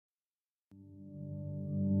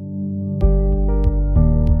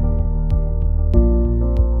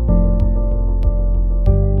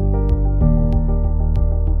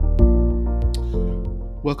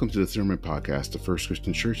Welcome to the Sermon Podcast of First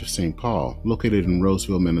Christian Church of St. Paul, located in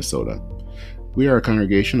Roseville, Minnesota. We are a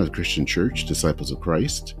congregation of Christian Church, Disciples of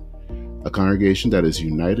Christ, a congregation that is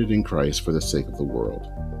united in Christ for the sake of the world.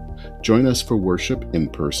 Join us for worship in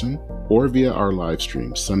person or via our live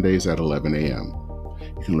stream Sundays at 11 a.m.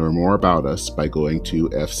 You can learn more about us by going to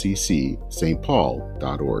fccstpaul.org.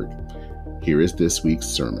 Here is this week's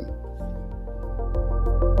sermon.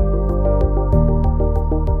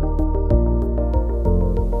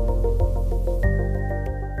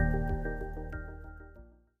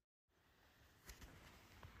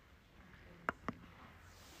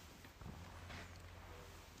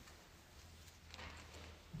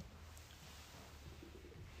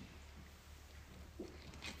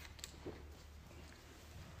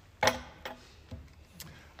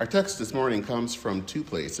 Our text this morning comes from two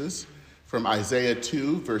places, from Isaiah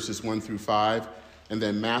 2, verses 1 through 5, and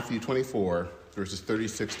then Matthew 24, verses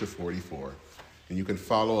 36 to 44. And you can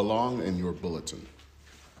follow along in your bulletin.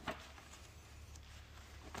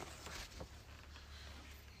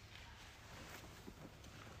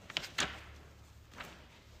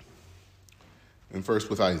 And first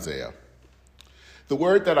with Isaiah. The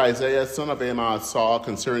word that Isaiah, son of Amoz, saw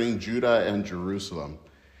concerning Judah and Jerusalem.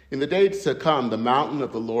 In the days to come, the mountain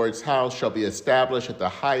of the Lord's house shall be established at the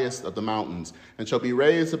highest of the mountains, and shall be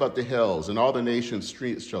raised above the hills, and all the nations'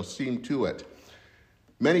 streets shall seem to it.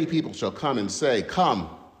 Many people shall come and say, Come,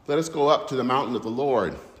 let us go up to the mountain of the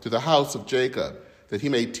Lord, to the house of Jacob, that he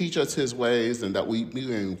may teach us his ways, and that we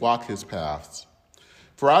may walk his paths.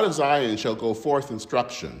 For out of Zion shall go forth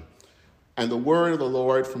instruction, and the word of the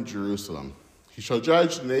Lord from Jerusalem. He shall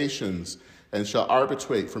judge the nations, and shall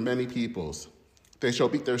arbitrate for many peoples. They shall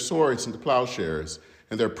beat their swords into plowshares,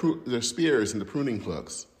 and their spears into pruning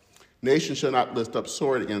hooks. Nation shall not lift up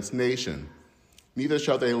sword against nation, neither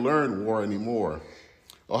shall they learn war any more.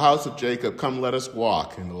 O house of Jacob, come, let us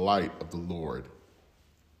walk in the light of the Lord.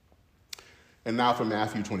 And now from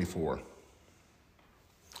Matthew 24.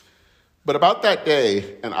 But about that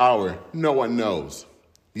day and hour no one knows,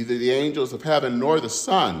 neither the angels of heaven nor the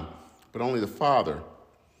Son, but only the Father.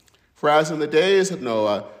 For as in the days of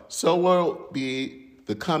Noah, so will be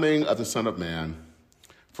the coming of the Son of Man.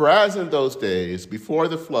 For as in those days, before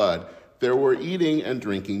the flood, there were eating and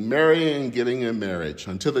drinking, marrying and giving in marriage,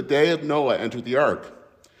 until the day of Noah entered the ark.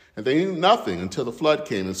 And they knew nothing until the flood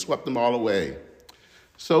came and swept them all away.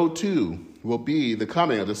 So too will be the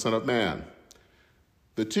coming of the Son of Man.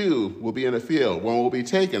 The two will be in a field, one will be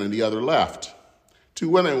taken and the other left. Two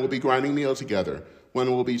women will be grinding meal together,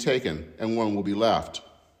 one will be taken and one will be left.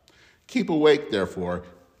 Keep awake, therefore,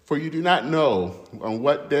 for you do not know on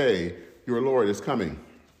what day your Lord is coming.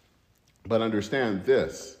 But understand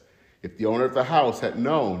this, if the owner of the house had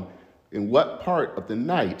known in what part of the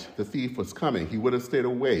night the thief was coming, he would have stayed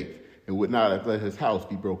awake and would not have let his house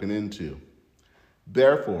be broken into.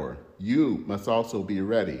 Therefore, you must also be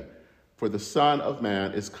ready, for the Son of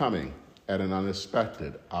Man is coming at an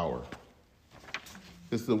unexpected hour.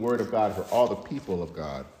 This is the word of God for all the people of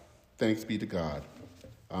God. Thanks be to God.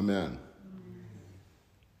 Amen.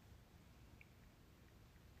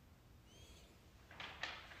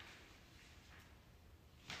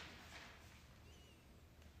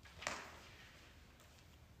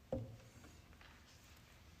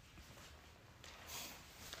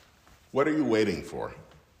 What are you waiting for?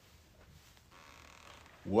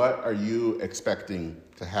 What are you expecting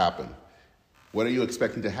to happen? What are you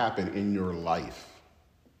expecting to happen in your life,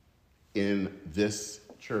 in this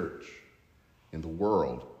church, in the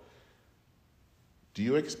world? Do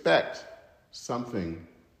you expect something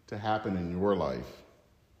to happen in your life?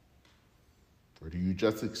 Or do you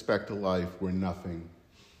just expect a life where nothing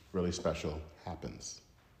really special happens?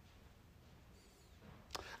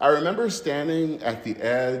 I remember standing at the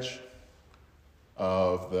edge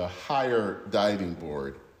of the higher diving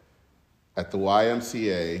board at the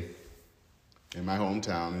YMCA in my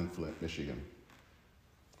hometown in Flint, Michigan.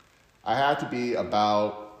 I had to be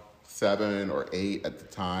about 7 or 8 at the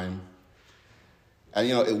time. And,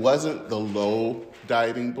 it wasn't the low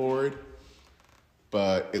diving board,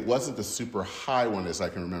 but it wasn't the super high one as I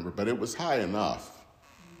can remember, but it was high enough.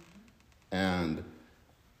 And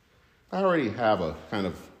I already have a kind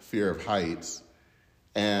of fear of heights.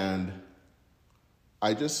 And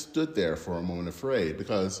I just stood there for a moment afraid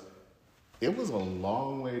because it was a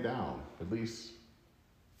long way down, at least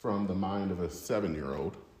from the mind of a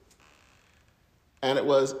 7-year-old. And it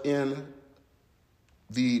was in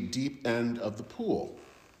the deep end of the pool.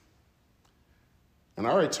 And I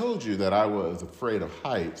already told you that I was afraid of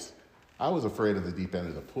heights. I was afraid of the deep end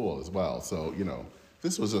of the pool as well. So,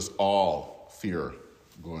 this was just all fear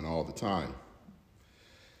going all the time.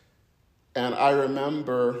 And I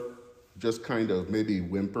remember just kind of maybe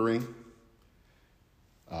whimpering,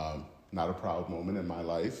 not a proud moment in my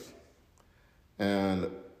life.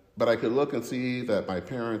 But I could look and see that my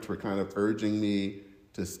parents were kind of urging me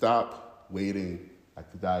to stop waiting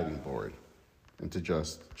at the diving board and to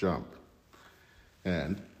just jump.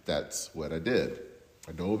 And that's what I did.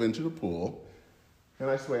 I dove into the pool and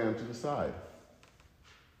I swam to the side.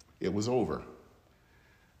 It was over.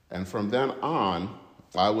 And from then on,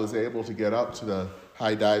 I was able to get up to the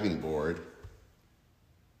high diving board.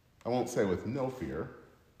 I won't say with no fear,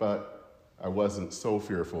 but I wasn't so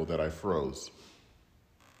fearful that I froze.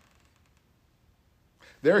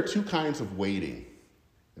 There are two kinds of waiting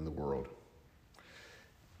in the world.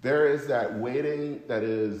 There is that waiting that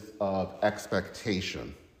is of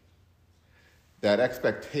expectation. That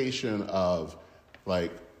expectation of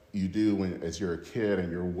like you do as you're a kid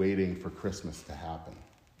and you're waiting for Christmas to happen.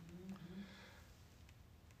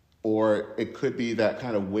 Or it could be that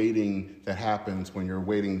kind of waiting that happens when you're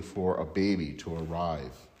waiting for a baby to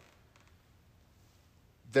arrive.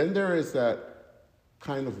 Then there is that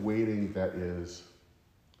kind of waiting that is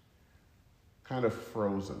kind of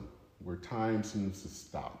frozen, where time seems to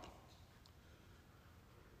stop.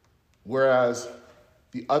 Whereas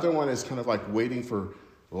the other one is kind of like waiting for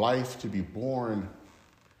life to be born.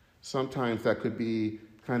 Sometimes that could be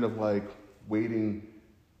kind of like waiting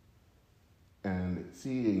and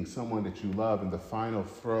seeing someone that you love in the final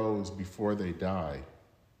throes before they die.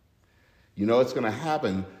 You know it's going to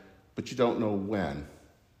happen, but you don't know when.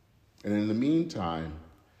 And in the meantime,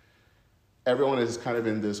 everyone is kind of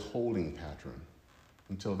in this holding pattern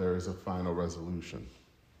until there is a final resolution.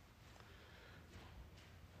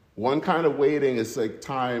 One kind of waiting is like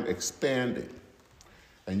time expanding,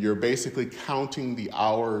 and you're basically counting the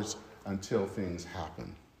hours until things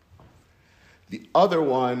happen. The other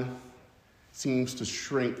one seems to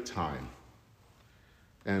shrink time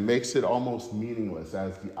and makes it almost meaningless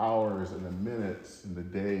as the hours and the minutes and the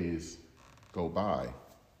days go by.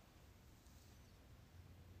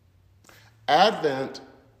 Advent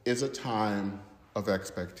is a time of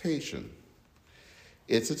expectation.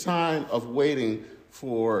 It's a time of waiting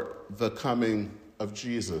for the coming of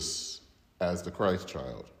Jesus as the Christ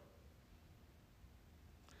child.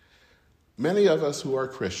 Many of us who are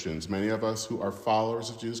Christians, many of us who are followers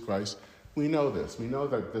of Jesus Christ, we know this. We know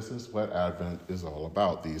that this is what Advent is all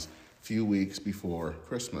about, these few weeks before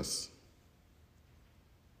Christmas.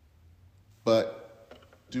 But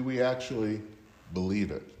do we actually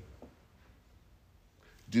believe it?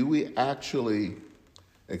 Do we actually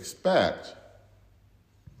expect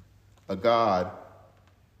a God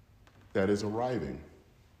that is arriving?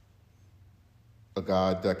 A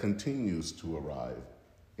God that continues to arrive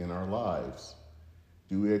in our lives?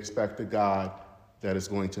 Do we expect a God that is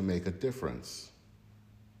going to make a difference?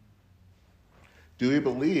 Do we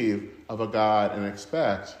believe of a God and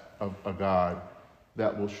expect of a God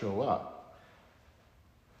that will show up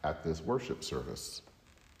at this worship service?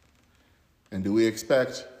 And do we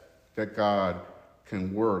expect that God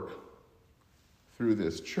can work through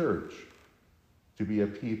this church to be a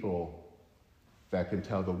people that can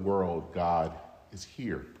tell the world God is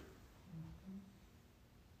here?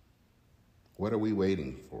 What are we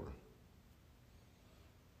waiting for?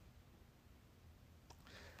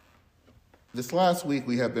 This last week,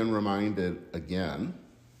 we have been reminded again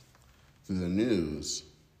through the news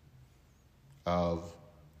of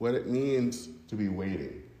what it means to be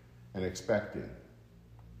waiting and expecting.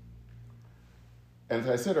 And as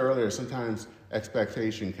I said earlier, sometimes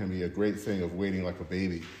expectation can be a great thing of waiting like a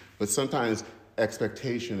baby, but sometimes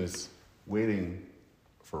expectation is waiting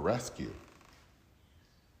for rescue.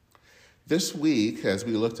 This week, as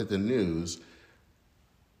we looked at the news,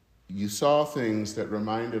 you saw things that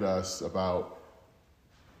reminded us about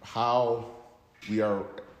how we are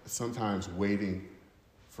sometimes waiting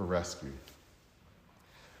for rescue.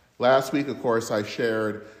 Last week, of course, I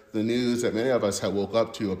shared the news that many of us had woke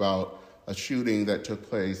up to about a shooting that took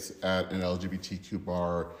place at an LGBTQ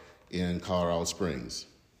bar in Colorado Springs.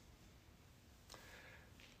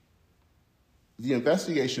 The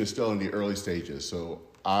investigation is still in the early stages, so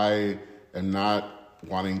I am not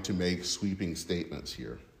wanting to make sweeping statements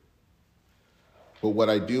here. But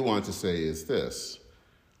what I do want to say is this.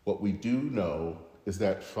 What we do know is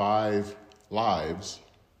that 5 lives,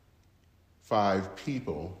 5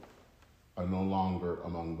 people are no longer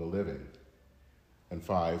among the living. And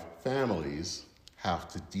 5 families have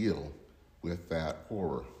to deal with that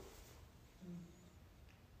horror.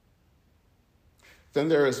 Then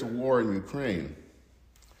there is the war in Ukraine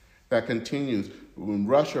that continues. When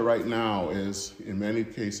Russia right now is, in many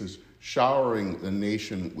cases, showering the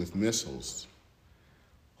nation with missiles,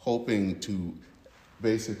 hoping to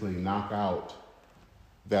basically knock out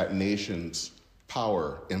that nation's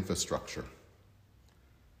power infrastructure.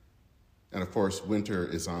 And of course, winter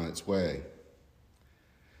is on its way.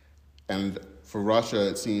 And for Russia,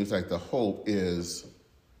 it seems like the hope is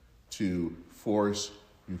to force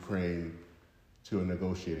Ukraine to a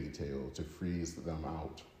negotiating table, to freeze them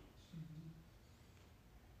out.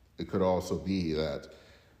 It could also be that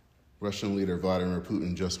Russian leader Vladimir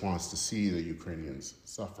Putin just wants to see the Ukrainians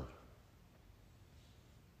suffer.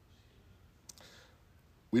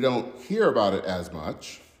 We don't hear about it as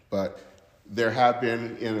much, but there have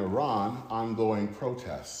been in Iran ongoing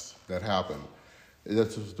protests that happen.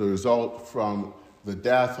 This is the result from the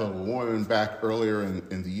death of a woman back earlier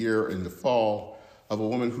in the year, in the fall, of a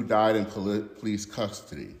woman who died in police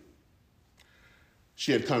custody.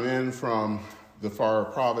 She had come in from the far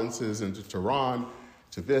provinces into Tehran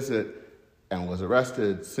to visit and was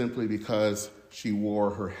arrested simply because she wore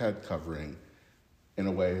her head covering in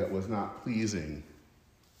a way that was not pleasing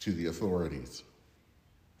to the authorities.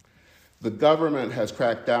 The government has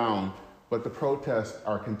cracked down, but the protests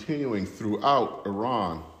are continuing throughout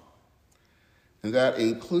Iran. And that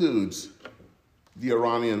includes the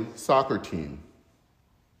Iranian soccer team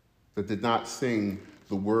that did not sing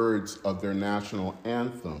the words of their national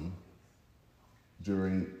anthem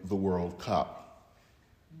during the World Cup.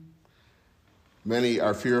 Many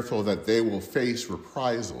are fearful that they will face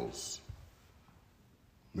reprisals,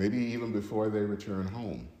 maybe even before they return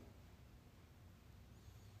home.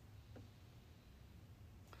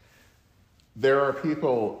 There are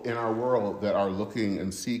people in our world that are looking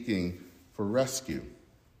and seeking for rescue.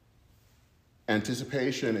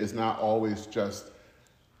 Anticipation is not always just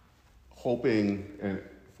hoping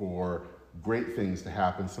for great things to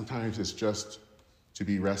happen. Sometimes it's just to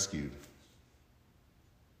be rescued.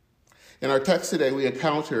 In our text today, we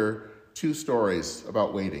encounter two stories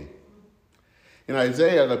about waiting. In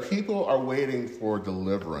Isaiah, the people are waiting for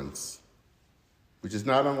deliverance, which is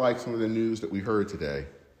not unlike some of the news that we heard today.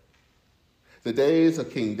 The days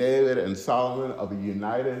of King David and Solomon of a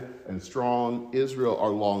united and strong Israel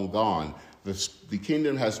are long gone. The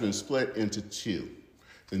kingdom has been split into two.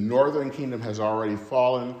 The northern kingdom has already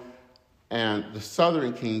fallen, and the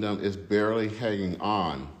southern kingdom is barely hanging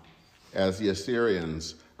on as the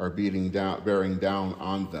Assyrians are bearing down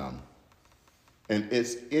on them. And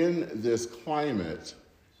it's in this climate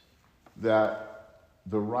that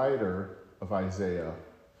the writer of Isaiah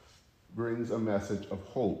brings a message of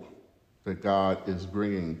hope that God is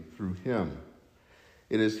bringing through him.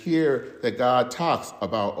 It is here that God talks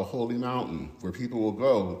about a holy mountain where people will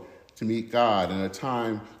go to meet God in a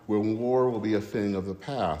time when war will be a thing of the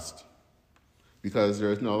past because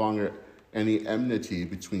there is no longer any enmity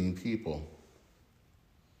between people.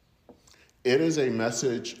 It is a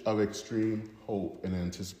message of extreme hope and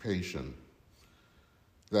anticipation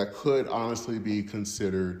that could honestly be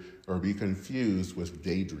considered or be confused with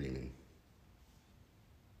daydreaming.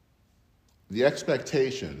 The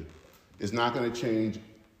expectation is not going to change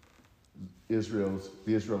the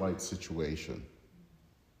Israelite situation,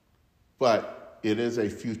 but it is a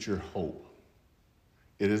future hope.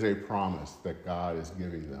 It is a promise that God is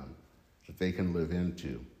giving them that they can live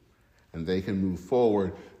into, and they can move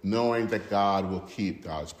forward knowing that God will keep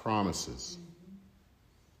God's promises.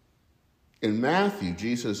 In Matthew,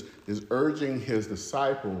 Jesus is urging his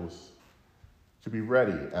disciples to be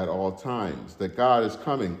ready at all times, that God is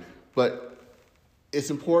coming. But it's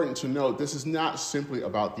important to note this is not simply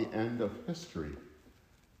about the end of history,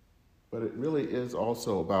 but it really is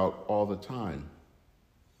also about all the time.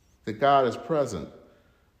 That God is present,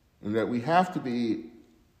 and that we have to be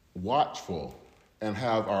watchful and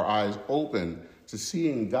have our eyes open to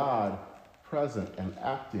seeing God present and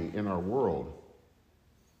acting in our world.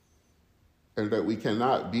 And that we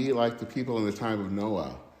cannot be like the people in the time of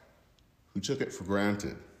Noah who took it for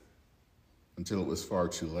granted until it was far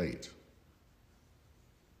too late.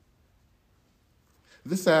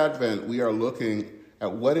 This Advent, we are looking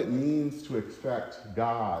at what it means to expect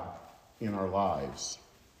God in our lives.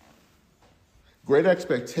 Great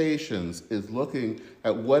Expectations is looking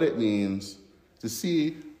at what it means to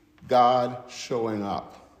see God showing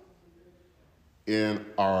up in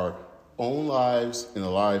our own lives, in the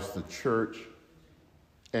lives of the church,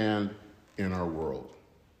 and in our world.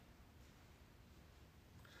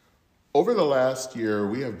 Over the last year,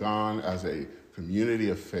 we have gone as a community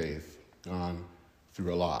of faith, gone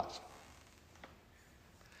through a lot.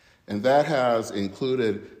 And that has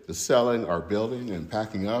included the selling our building and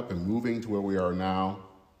packing up and moving to where we are now.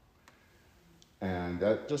 And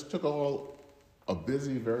that just took a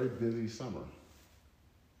busy, very busy summer.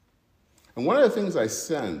 And one of the things I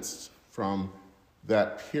sensed from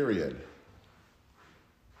that period,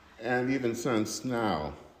 and even since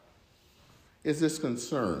now, is this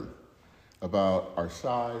concern about our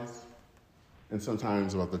size and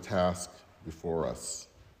sometimes about the task before us.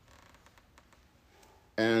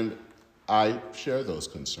 And I share those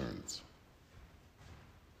concerns.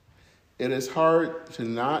 It is hard to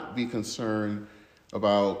not be concerned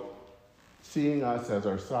about seeing us as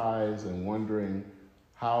our size and wondering,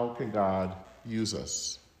 how can God use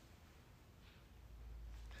us?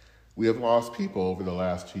 We have lost people over the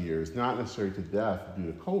last 2 years, not necessarily to death due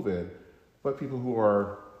to COVID, but people who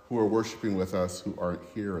are worshiping with us who aren't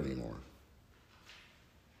here anymore.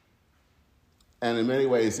 And in many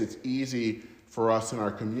ways, it's easy for us in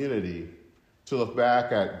our community to look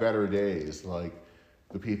back at better days, like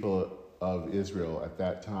the people of Israel at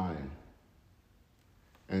that time,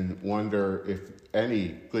 and wonder if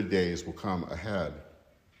any good days will come ahead.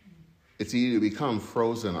 It's easy to become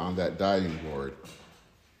frozen on that diving board,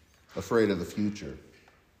 afraid of the future.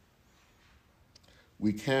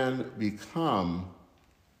 We can become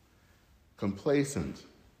complacent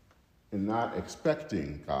in not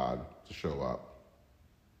expecting God to show up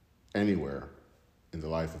anywhere in the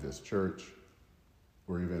life of His church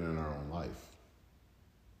or even in our own life.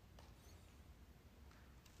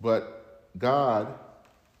 But God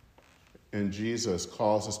and Jesus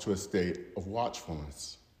calls us to a state of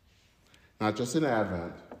watchfulness, not just in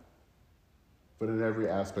Advent, but in every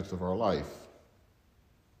aspect of our life.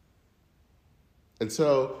 And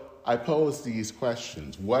so I pose these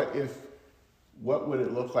questions. What would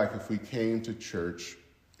it look like if we came to church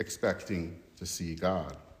expecting to see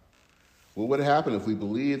God? What would happen if we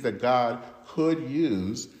believed that God could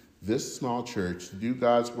use this small church to do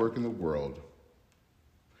God's work in the world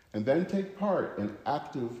and then take part in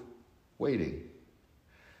active waiting,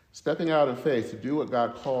 stepping out in faith to do what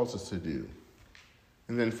God calls us to do,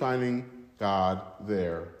 and then finding God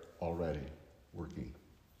there already working?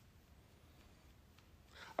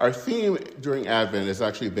 Our theme during Advent is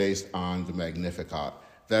actually based on the Magnificat.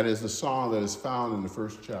 That is the song that is found in the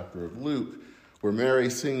first chapter of Luke, where Mary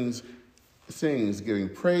sings giving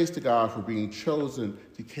praise to God for being chosen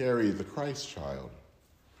to carry the Christ child.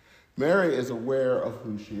 Mary is aware of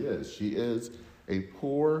who she is. She is a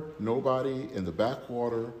poor nobody in the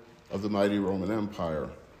backwater of the mighty Roman Empire.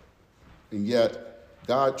 And yet,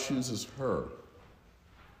 God chooses her.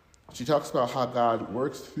 She talks about how God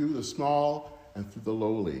works through the small and through the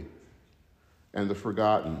lowly and the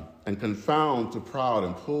forgotten, and confounds the proud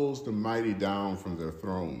and pulls the mighty down from their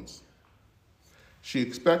thrones. She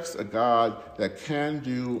expects a God that can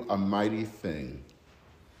do a mighty thing,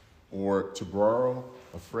 or to borrow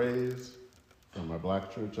a phrase from my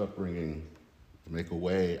Black church upbringing, to make a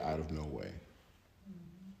way out of no way.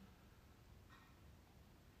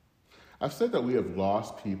 I've said that we have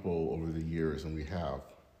lost people over the years, and we have.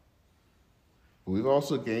 But we've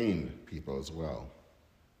also gained people as well.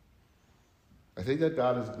 I think that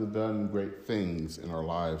God has done great things in our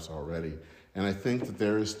lives already, and I think that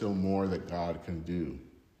there is still more that God can do.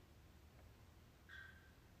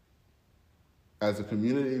 As a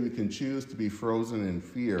community, we can choose to be frozen in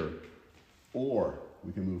fear, or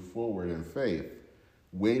we can move forward in faith,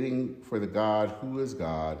 waiting for the God who is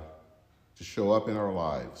God to show up in our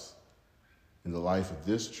lives, in the life of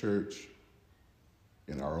this church,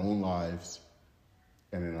 in our own lives,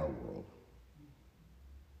 and in our world.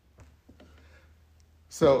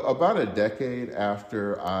 So about a decade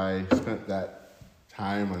after I spent that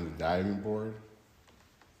time on the diving board,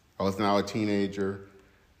 I was now a teenager,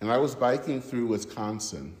 and I was biking through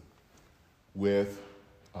Wisconsin with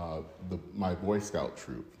my Boy Scout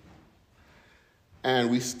troop.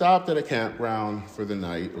 And we stopped at a campground for the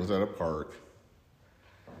night. It was at a park.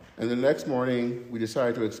 And the next morning, we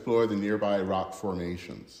decided to explore the nearby rock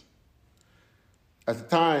formations. At the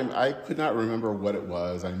time, I could not remember what it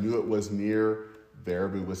was. I knew it was near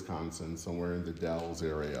Baraboo, Wisconsin, somewhere in the Dells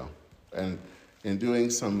area. And in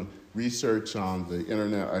doing some research on the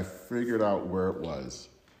internet, I figured out where it was.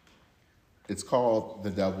 It's called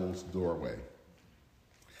the Devil's Doorway.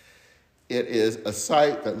 It is a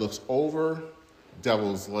site that looks over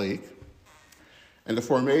Devil's Lake, and the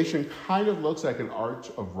formation kind of looks like an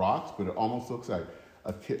arch of rocks, but it almost looks like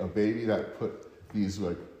a baby that put these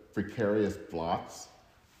precarious blocks,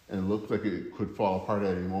 and it looks like it could fall apart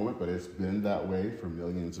at any moment, but it's been that way for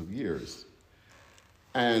millions of years.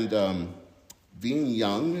 And being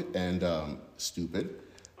young and stupid,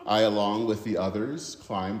 I, along with the others,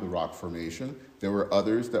 climbed the rock formation. There were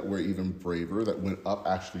others that were even braver that went up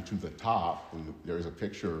actually to the top, and there's a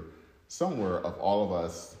picture somewhere of all of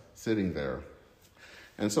us sitting there.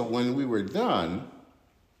 And so when we were done,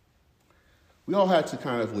 we all had to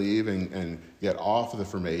kind of leave and get off of the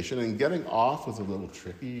formation. And getting off was a little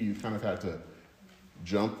tricky. You kind of had to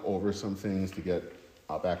jump over some things to get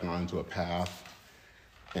back onto a path.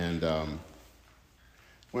 And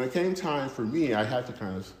when it came time for me, I had to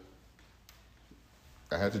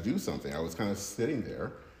do something. I was kind of sitting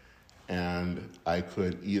there, and I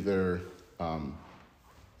could either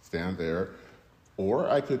stand there, or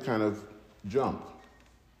I could kind of jump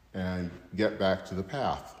and get back to the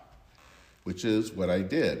path, which is what I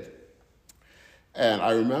did. And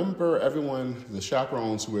I remember the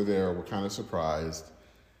chaperones who were there were kind of surprised,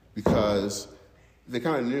 because they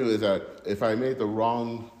kind of knew that if I made the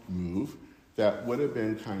wrong move, that would have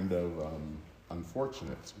been kind of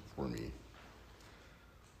unfortunate for me.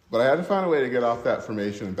 But I had to find a way to get off that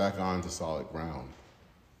formation and back onto solid ground.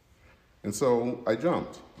 And so I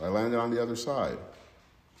jumped. I landed on the other side.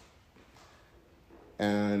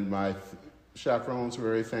 And my chaperones were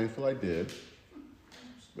very thankful I did,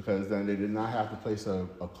 because then they did not have to place a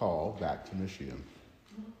call back to Michigan.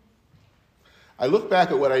 I look back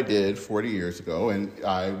at what I did 40 years ago, and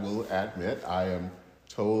I will admit,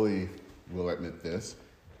 will admit this,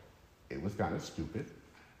 it was kind of stupid.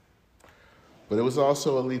 But it was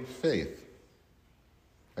also a leap of faith.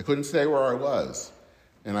 I couldn't stay where I was,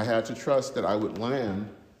 and I had to trust that I would land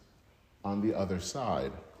on the other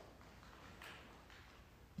side.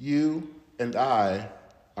 You and I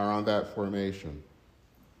are on that formation.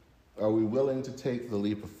 Are we willing to take the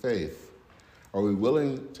leap of faith? Are we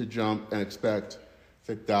willing to jump and expect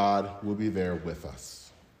that God will be there with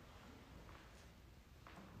us?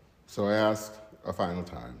 So I ask a final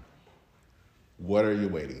time, what are you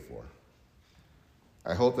waiting for?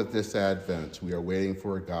 I hope that this Advent we are waiting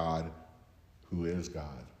for a God who is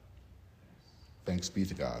God. Thanks be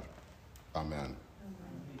to God. Amen.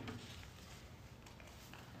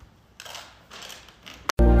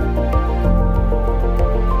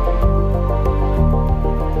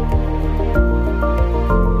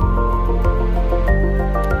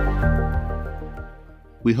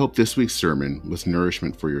 We hope this week's sermon was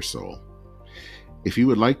nourishment for your soul. If you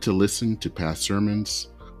would like to listen to past sermons,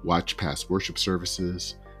 watch past worship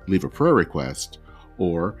services, leave a prayer request,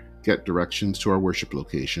 or get directions to our worship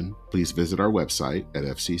location, please visit our website at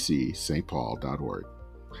fccstpaul.org.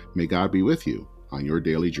 May God be with you on your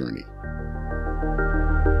daily journey.